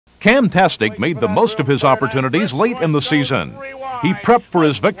CAMTASTIC made the most of his opportunities late in the season. He prepped for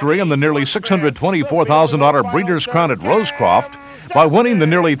his victory in the nearly $624,000 Breeders' Crown at Rosecroft by winning the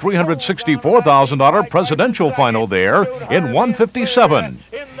nearly $364,000 presidential final there in 1:57.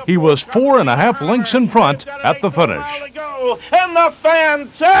 He was 4.5 lengths in front at the finish. And the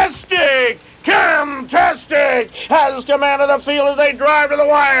fantastic CAMTASTIC has command of the field as they drive to the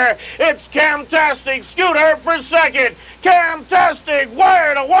wire. It's CAMTASTIC, Scooter for second. CAMTASTIC,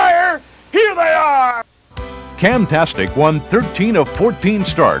 wire to wire. Here they are. CAMTASTIC won 13 of 14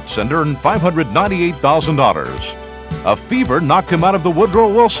 starts and earned $598,000. A fever knocked him out of the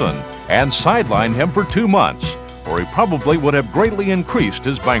Woodrow Wilson and sidelined him for 2 months, or he probably would have greatly increased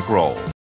his bankroll.